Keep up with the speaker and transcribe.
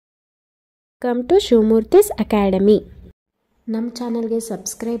Welcome to Shivamurthys Academy. ನಮ್ಮ ಚಾನಲ್ಗೆ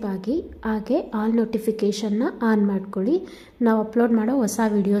subscribe ಆಗಿ ಹಾಗೆ ಆಲ್ ನೋಟಿಫಿಕೇಷನ್ನ ಆನ್ ಮಾಡ್ಕೊಳ್ಳಿ. ನಾವು ಅಪ್ಲೋಡ್ ಮಾಡೋ ಹೊಸ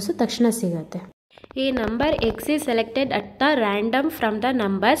ವಿಡಿಯೋಸ್ ತಕ್ಷಣ ಸಿಗುತ್ತೆ. ಈ number x is selected at the random from the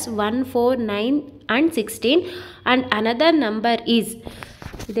numbers 1, 4, 9 and 16 and another number is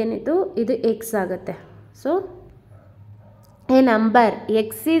ಇದೇನಿದು ಇದು x ಆಗುತ್ತೆ. So a number x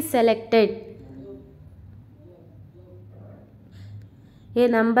is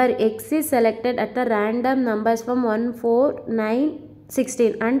selected at the random numbers from 1, 4, 9,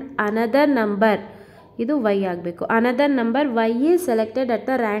 16 and another number ಇದು y ಆಗಬೇಕು. another number y is selected at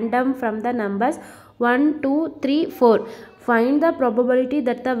the random from the numbers 1, 2, 3, 4. Find the probability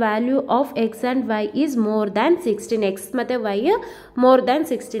that the value of x and y is more than 16. x ಮತ್ತು y more than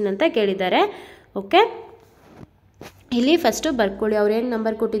 16 ಅಂತ ಕೇಳಿದ್ದಾರೆ. Okay, ಇಲ್ಲಿ first ಬರ್ಕೊಳ್ಳಿ. ಅವ್ರು ಏನು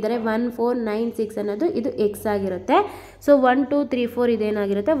number ಕೊಟ್ಟಿದ್ದಾರೆ 1, 4, 9, 6 ಅನ್ನೋದು ಇದು ಎಕ್ಸ್ ಆಗಿರುತ್ತೆ. ಸೊ 1, 2, 3, 4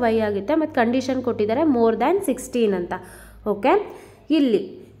 ಇದೇನಾಗಿರುತ್ತೆ ವೈ ಆಗುತ್ತೆ. ಮತ್ತು ಕಂಡೀಷನ್ ಕೊಟ್ಟಿದ್ದಾರೆ ಮೋರ್ ದ್ಯಾನ್ 16 ಅಂತ. ಓಕೆ, ಇಲ್ಲಿ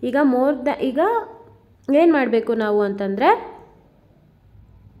ಈಗ ಈಗ ಏನು ಮಾಡಬೇಕು ನಾವು ಅಂತಂದರೆ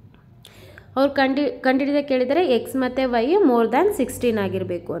ಅವ್ರು ಕಂಡಿಡಿದ ಕೇಳಿದರೆ ಎಕ್ಸ್ ಮತ್ತು ವೈ ಮೋರ್ ದ್ಯಾನ್ 16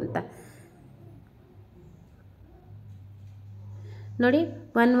 ಆಗಿರಬೇಕು ಅಂತ. ನೋಡಿ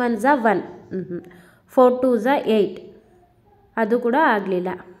 1 1 ಝ 1, 4 2 ಝ 8, ಅದು ಕೂಡ ಆಗಲಿಲ್ಲ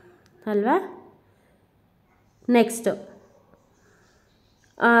ಅಲ್ವಾ. ನೆಕ್ಸ್ಟು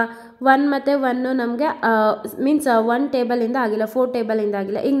 1 ಮತ್ತು 1 ನಮಗೆ ಮೀನ್ಸ್ 1 ಟೇಬಲಿಂದ ಆಗಿಲ್ಲ, 4 ಟೇಬಲಿಂದ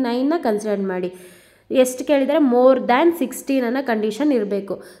ಆಗಿಲ್ಲ. ಈಗ 9ನ ಕನ್ಸಿಡರ್ ಮಾಡಿ. ಎಷ್ಟು ಕೇಳಿದರೆ ಮೋರ್ ದ್ಯಾನ್ 16 ಅನ್ನೋ ಕಂಡೀಷನ್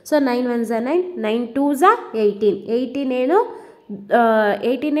ಇರಬೇಕು. ಸೊ 9 1 ಝ 9, 9 2 ಝ 18,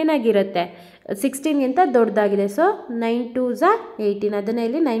 18 ಏನಾಗಿರುತ್ತೆ 16ಗಿಂತ ದೊಡ್ಡದಾಗಿದೆ. ಸೊ 9 2 ಝ 18, ಅದನ್ನೇ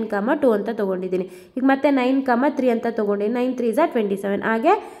ಇಲ್ಲಿ 9, 2 ಅಂತ ತೊಗೊಂಡಿದ್ದೀನಿ. ಈಗ ಮತ್ತೆ 9, 3 ಅಂತ ತೊಗೊಂಡಿದ್ದೀನಿ. 9 3 ಝ 27,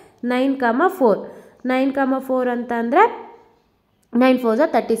 ಹಾಗೆ 9, 4 ಅಂತ ಅಂದರೆ 9 4 ಝ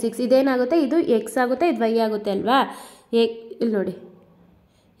 36. ಇದೇನಾಗುತ್ತೆ, ಇದು ಎಕ್ಸ್ ಆಗುತ್ತೆ, ಇದು ವೈ ಆಗುತ್ತೆ ಅಲ್ವಾ. ಇಲ್ಲಿ ನೋಡಿ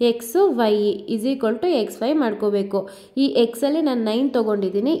x Y is equal to X Y ಮಾಡ್ಕೋಬೇಕು. ಈ ಎಕ್ಸಲ್ಲಿ ನಾನು 9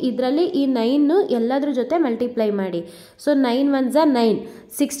 ತೊಗೊಂಡಿದ್ದೀನಿ. ಇದರಲ್ಲಿ ಈ 9 ಎಲ್ಲದ್ರ ಜೊತೆ ಮಲ್ಟಿಪ್ಲೈ ಮಾಡಿ. ಸೊ 9 1 ಝ 9,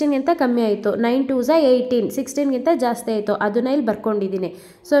 16ಗಿಂತ ಕಮ್ಮಿ ಆಯಿತು. 9 2 ಝ 18, 16ಗಿಂತ ಜಾಸ್ತಿ ಆಯಿತು. ಅದನ್ನ ಇಲ್ಲಿ ಬರ್ಕೊಂಡಿದ್ದೀನಿ.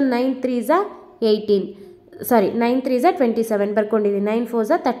 ಸೊ 9 3 ಝ 18, 9 3 ಝ 27 ಬರ್ಕೊಂಡಿದ್ದೀನಿ. 9 4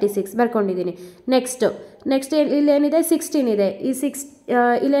 ಝ 36 ಬರ್ಕೊಂಡಿದ್ದೀನಿ. ನೆಕ್ಸ್ಟ್ ಇಲ್ಲೇನಿದೆ 16 ಇದೆ.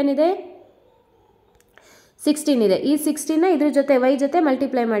 ಇಲ್ಲೇನಿದೆ 16 ಇದೆ. ಈ 16ನ ಇದ್ರ ಜೊತೆ ವೈ ಜೊತೆ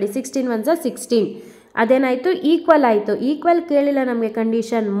ಮಲ್ಟಿಪ್ಲೈ ಮಾಡಿ. 16 1 ಝ 16, ಅದೇನಾಯಿತು ಈಕ್ವಲ್ ಆಯಿತು. ಈಕ್ವಲ್ ಕೇಳಿಲ್ಲ ನಮಗೆ,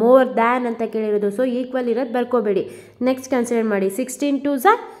 ಕಂಡೀಷನ್ ಮೋರ್ ದ್ಯಾನ್ ಅಂತ ಕೇಳಿರೋದು. ಸೊ ಈಕ್ವಲ್ ಇರೋದು ಬರ್ಕೋಬೇಡಿ. ನೆಕ್ಸ್ಟ್ ಕನ್ಸಿಡರ್ ಮಾಡಿ. 16 2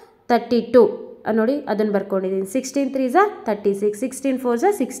 ಝ 32, ನೋಡಿ ಅದನ್ನು ಬರ್ಕೊಂಡಿದ್ದೀನಿ. 16 3 ಝ 36, 16 4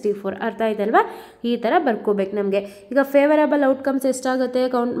 ಝ 64. ಅರ್ಥ ಆಯ್ತಲ್ವಾ. ಈ ಥರ ಬರ್ಕೋಬೇಕು ನಮಗೆ. ಈಗ ಫೇವರಬಲ್ ಔಟ್ಕಮ್ಸ್ ಎಷ್ಟಾಗುತ್ತೆ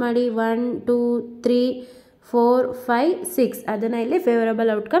ಕೌಂಟ್ ಮಾಡಿ. 1 2 3 4 5 6, ಅದನ್ನು ಇಲ್ಲಿ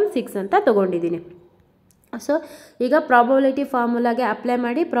ಫೇವರಬಲ್ ಔಟ್ಕಮ್ 6 ಅಂತ ತೊಗೊಂಡಿದ್ದೀನಿ. ಸೊ ಈಗ ಪ್ರಾಬಬಿಲಿಟಿ ಫಾರ್ಮುಲಾಗೆ ಅಪ್ಲೈ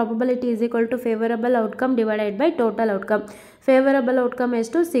ಮಾಡಿ. Probability is equal to favourable outcome divided by total outcome. Favourable outcome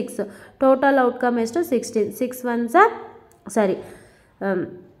ಎಷ್ಟು 6, ಟೋಟಲ್ ಔಟ್ಕಮ್ ಎಷ್ಟು 16. 6 1 ಝ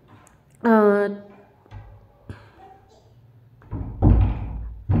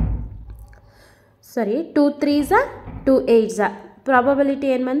 2 3 ಝ 2 8 ಝ. ಪ್ರಾಬಬಿಲಿಟಿ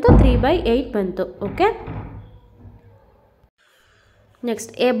ಏನು ಬಂತು 3/8 ಬಂತು. Okay, next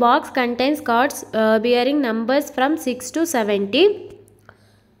a box contains cards bearing numbers from 6 to 70.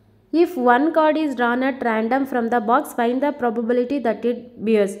 If one card is drawn at random from the box, find the probability that it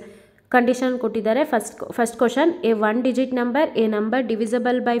bears. Condition ಕೊಟ್ಟಿದ್ದಾರೆ. first question, a one digit number, a number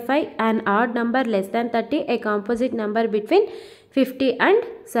divisible by 5, an odd number less than 30, a composite number between 50 and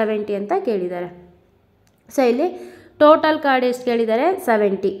 70 ಅಂತ ಕೇಳಿದ್ದಾರೆ. So ಇಲ್ಲಿ total card ಎಷ್ಟು ಕೇಳಿದ್ದಾರೆ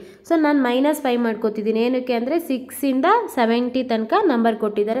 70. So ನಾನು -5 ಮಾಡ್ಕೋತಿದ್ದೀನಿ. ಏನಕ್ಕೆ ಅಂದರೆ 6ಇಂದ 70 ತನಕ ನಂಬರ್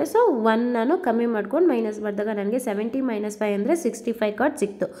ಕೊಟ್ಟಿದ್ದಾರೆ. ಸೊ 1 ನಾನು ಕಮ್ಮಿ ಮಾಡ್ಕೊಂಡು ಮೈನಸ್ ಮಾಡಿದಾಗ ನನಗೆ 70 - 5 ಅಂದರೆ 65 ಕಾರ್ಡ್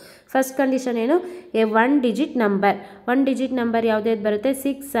ಸಿಕ್ತು. ಫಸ್ಟ್ ಕಂಡೀಷನ್ ಏನು, ಎ 1 ಡಿಜಿಟ್ ನಂಬರ್ ಯಾವುದೇದು ಬರುತ್ತೆ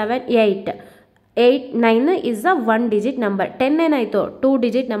 6 7 8 9 ಇಸ್ ಅ 1 ಡಿಜಿಟ್ ನಂಬರ್. 10 ಏನಾಯಿತು 2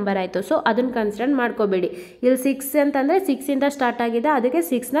 ಡಿಜಿಟ್ ನಂಬರ್ ಆಯಿತು. ಸೊ ಅದನ್ನು ಕನ್ಸಿಡರ್ ಮಾಡ್ಕೋಬೇಡಿ. ಇಲ್ಲಿ 6 ಅಂತಂದರೆ 6ಇಂದ ಸ್ಟಾರ್ಟ್ ಆಗಿದೆ, ಅದಕ್ಕೆ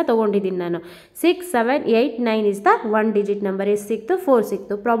 6ನ ತೊಗೊಂಡಿದ್ದೀನಿ ನಾನು. 6 7 8 9 ಇಸ್ ದ 1 ಡಿಜಿಟ್ ನಂಬರ್. ಎಷ್ಟು ಸಿಕ್ತು 4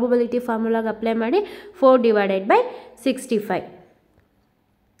 ಸಿಕ್ತು. ಪ್ರಾಬಬಿಲಿಟಿ ಫಾರ್ಮುಲಾಗೆ ಅಪ್ಲೈ ಮಾಡಿ. 4 ಡಿವೈಡೆಡ್ ಬೈ 65.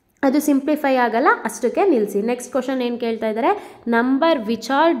 ಅದು ಸಿಂಪ್ಲಿಫೈ ಆಗಲ್ಲ, ಅಷ್ಟಕ್ಕೆ ನಿಲ್ಲಿಸಿ. ನೆಕ್ಸ್ಟ್ ಕ್ವಶನ್ ಏನು ಕೇಳ್ತಾ ಇದ್ದಾರೆ, number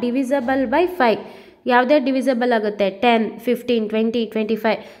which are divisible by 5. ಯಾವುದೇ ಡಿವಿಸಬಲ್ ಆಗುತ್ತೆ 10 15 20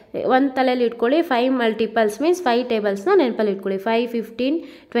 25. ಒಂದು ತಲೆಯಲ್ಲಿ ಇಟ್ಕೊಳ್ಳಿ. 5 ಮಲ್ಟಿಪಲ್ಸ್ ಮೀನ್ಸ್ 5 ಟೇಬಲ್ಸ್ನ ನೆನಪಲ್ಲಿ ಇಟ್ಕೊಳ್ಳಿ. 5 15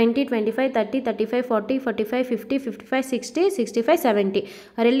 20 25 30 35 40 45 50 55 60 65 70.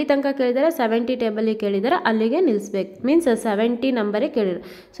 ಅವರೆಲ್ಲಿ ತನಕ ಕೇಳಿದ್ದಾರೆ 70 ಟೇಬಲಿಗೆ ಕೇಳಿದ್ದಾರೆ, ಅಲ್ಲಿಗೆ ನಿಲ್ಲಿಸ್ಬೇಕು. ಮೀನ್ಸ್ 70 ನಂಬರಿಗೆ ಕೇಳಿದ್ರು.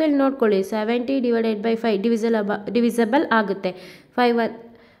 ಸೊ ಇಲ್ಲಿ ನೋಡ್ಕೊಳ್ಳಿ 70 ಡಿವೈಡೆಡ್ ಬೈ 5 ಡಿವಿಸಬಲ್ ಆಗುತ್ತೆ. 5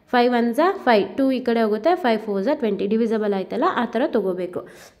 5 1 ज़ा 5 2 ಈ ಕಡೆ ಹೋಗುತ್ತೆ 5 4 ज़ा 20 ಡಿವಿಸಬಲ್ ಆಯ್ತಲ್ಲ ಆ ಥರ ತೊಗೋಬೇಕು.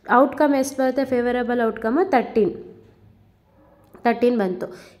 ಔಟ್ಕಮ್ ಎಷ್ಟು ಬರುತ್ತೆ? ಫೇವರಬಲ್ ಔಟ್ಕಮು 13 ಬಂತು.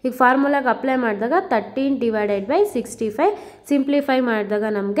 ಈಗ ಫಾರ್ಮುಲಾಗೆ ಅಪ್ಲೈ ಮಾಡಿದಾಗ 13/65 ಸಿಂಪ್ಲಿಫೈ ಮಾಡಿದಾಗ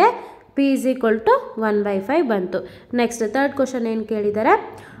ನಮಗೆ P is equal to 1/5 ಬಂತು. ನೆಕ್ಸ್ಟ್ ಥರ್ಡ್ ಕ್ವಶನ್ ಏನು ಕೇಳಿದ್ದಾರೆ?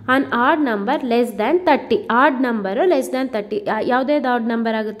 On odd number less than 30. Add number less than 30 ಯಾವುದೇದು odd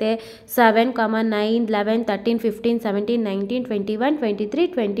number ಆಗುತ್ತೆ? 7, 9, 11, 13, 15, 17, 19, 21, 23,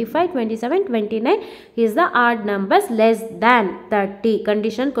 25, 27, 29 is the odd numbers less than 30.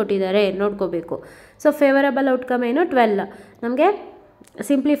 Condition ಕೊಟ್ಟಿದ್ದಾರೆ, ನೋಡ್ಕೋಬೇಕು. ಸೊ ಫೇವರಬಲ್ ಔಟ್ಕಮ್ ಏನು? 12. ನಮಗೆ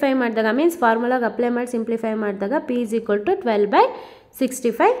ಸಿಂಪ್ಲಿಫೈ ಮಾಡಿದಾಗ ಮೀನ್ಸ್ ಫಾರ್ಮುಲಾಗೆ ಅಪ್ಲೈ ಮಾಡಿ ಸಿಂಪ್ಲಿಫೈ ಮಾಡಿದಾಗ P is equal to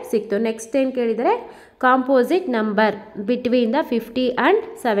 12/65 ಸಿಕ್ತು. ನೆಕ್ಸ್ಟ್ ಏನು ಕೇಳಿದರೆ? Composite number between the 50 and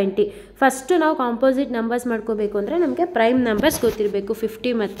 70. First ನಾವು ಕಾಂಪೋಸಿಟ್ ನಂಬರ್ಸ್ ಮಾಡ್ಕೋಬೇಕು ಅಂದರೆ ನಮಗೆ ಪ್ರೈಮ್ ನಂಬರ್ಸ್ ಗೊತ್ತಿರಬೇಕು.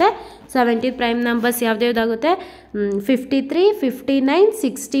 50 ಮತ್ತು 70 ಪ್ರೈಮ್ ನಂಬರ್ಸ್ ಯಾವುದ್ಯಾವುದಾಗುತ್ತೆ? 53, 59,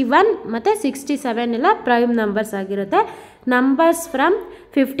 61 ಮತ್ತು 67 ಎಲ್ಲ ಪ್ರೈಮ್ ನಂಬರ್ಸ್ ಆಗಿರುತ್ತೆ. Numbers from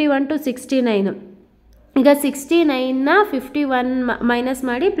 51 to 69. ಈಗ 69ನ 51 ಮೈನಸ್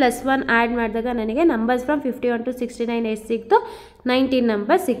ಮಾಡಿ +1 ಆ್ಯಡ್ ಮಾಡಿದಾಗ ನನಗೆ ನಂಬರ್ಸ್ ಫ್ರಮ್ 51 to 69 ಎಷ್ಟು ಸಿಕ್ತು? 19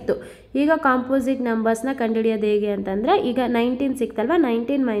 ನಂಬರ್ಸ್ ಸಿಕ್ತು. ಈಗ ಕಾಂಪೋಸಿಟ್ ನಂಬರ್ಸ್ನ ಕಂಡುಹಿಡಿಯೋದು ಹೇಗೆ ಅಂತಂದರೆ, ಈಗ 19 ಸಿಕ್ತಲ್ವ,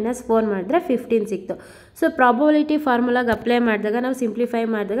 19 - 4 ಮಾಡಿದ್ರೆ 15 ಸಿಕ್ತು. ಸೊ ಪ್ರಾಬಬಿಲಿಟಿ ಫಾರ್ಮುಲಾಗೆ ಅಪ್ಲೈ ಮಾಡಿದಾಗ ನಾವು ಸಿಂಪ್ಲಿಫೈ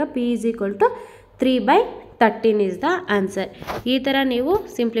ಮಾಡಿದಾಗ P is equal to 3/13 is the answer. ಈ ಥರ ನೀವು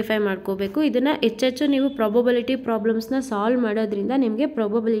ಸಿಂಪ್ಲಿಫೈ ಮಾಡ್ಕೋಬೇಕು. ಇದನ್ನು ಹೆಚ್ಚೆಚ್ಚು ನೀವು ಪ್ರಾಬಬಿಲಿಟಿ ಪ್ರಾಬ್ಲಮ್ಸ್ನ ಸಾಲ್ವ್ ಮಾಡೋದ್ರಿಂದ ನಿಮಗೆ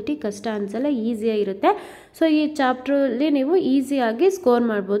ಪ್ರಾಬಬಿಲಿಟಿ ಕಷ್ಟ ಅನಿಸಲ್ಲ, ಈಸಿಯಾಗಿರುತ್ತೆ. ಸೊ ಈ ಚಾಪ್ಟ್ರಲ್ಲಿ ನೀವು ಈಸಿಯಾಗಿ ಸ್ಕೋರ್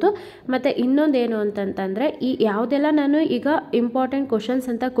ಮಾಡ್ಬೋದು. ಮತ್ತು ಇನ್ನೊಂದೇನು ಅಂತಂತಂದರೆ, ಈ ಯಾವುದೆಲ್ಲ ನಾನು ಈಗ ಇಂಪಾರ್ಟೆಂಟ್ ಕ್ವಶನ್ಸ್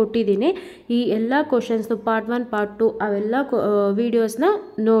ಅಂತ ಕೊಟ್ಟಿದ್ದೀನಿ, ಈ ಎಲ್ಲ ಕ್ವಶನ್ಸ್ದು ಪಾರ್ಟ್ 1 ಪಾರ್ಟ್ 2 ಅವೆಲ್ಲ ವೀಡಿಯೋಸ್ನ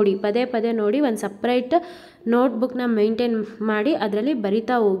ನೋಡಿ, ಪದೇ ಪದೇ ನೋಡಿ, ಒಂದು ಸಪ್ರೇಟ್ ನೋಟ್ಬುಕ್ನ ಮೇಂಟೈನ್ ಮಾಡಿ ಅದರಲ್ಲಿ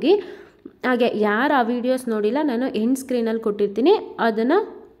ಬರಿತಾ ಹೋಗಿ. ಹಾಗೆ ಯಾರು ಆ ವಿಡಿಯೋಸ್ ನೋಡಿಲ್ಲ, ನಾನು ಎಂಡ್ ಸ್ಕ್ರೀನಲ್ಲಿ ಕೊಟ್ಟಿರ್ತೀನಿ, ಅದನ್ನು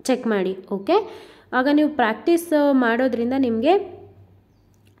ಚೆಕ್ ಮಾಡಿ. ಓಕೆ, ಆಗ ನೀವು ಪ್ರಾಕ್ಟೀಸ್ ಮಾಡೋದ್ರಿಂದ ನಿಮಗೆ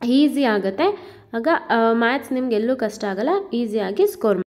ಈಸಿ ಆಗುತ್ತೆ. ಆಗ ಮ್ಯಾಥ್ಸ್ ನಿಮ್ಗೆ ಎಲ್ಲೂ ಕಷ್ಟ ಆಗಲ್ಲ, ಈಸಿಯಾಗಿ ಸ್ಕೋರ್